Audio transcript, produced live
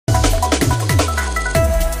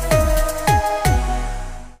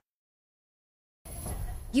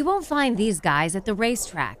You won't find these guys at the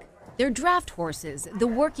racetrack. They're draft horses, the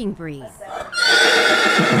working breed.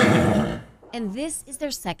 And this is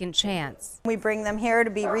their second chance. We bring them here to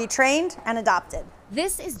be retrained and adopted.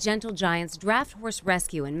 This is Gentle Giant's Draft Horse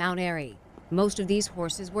Rescue in Mount Airy. Most of these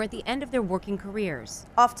horses were at the end of their working careers.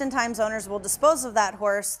 Oftentimes owners will dispose of that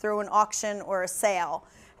horse through an auction or a sale.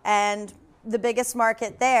 And the biggest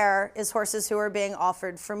market there is horses who are being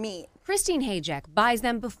offered for meat. Christine Hajek buys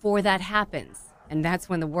them before that happens. And that's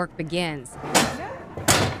when the work begins.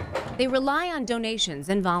 They rely on donations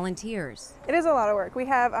and volunteers. It is a lot of work. We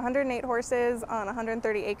have 108 horses on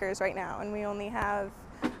 130 acres right now, and we only have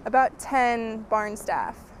about 10 barn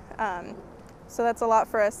staff. So that's a lot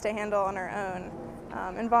for us to handle on our own.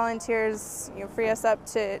 And volunteers free us up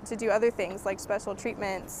to do other things like special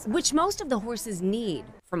treatments. Which most of the horses need.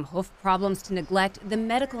 From hoof problems to neglect, the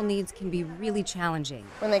medical needs can be really challenging.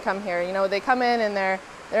 When they come here, they come in and they're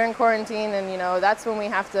in quarantine, and that's when we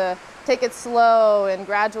have to take it slow and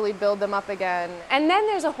gradually build them up again. And then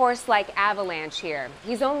there's a horse like Avalanche here.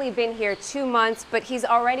 He's only been here 2 months, but he's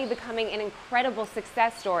already becoming an incredible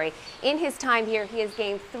success story. In his time here, he has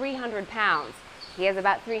gained 300 pounds. He has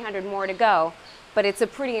about 300 more to go, but it's a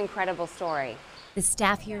pretty incredible story. The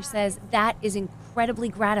staff here says that is incredibly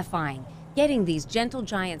gratifying. Getting these Gentle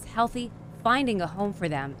Giants healthy, finding a home for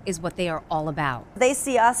them is what they are all about. They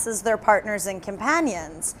see us as their partners and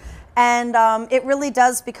companions. And it really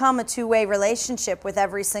does become a two-way relationship with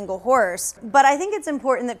every single horse. But I think it's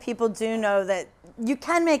important that people do know that you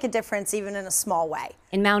can make a difference even in a small way.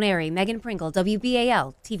 In Mount Airy, Megan Pringle,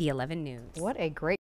 WBAL-TV 11 News. What a great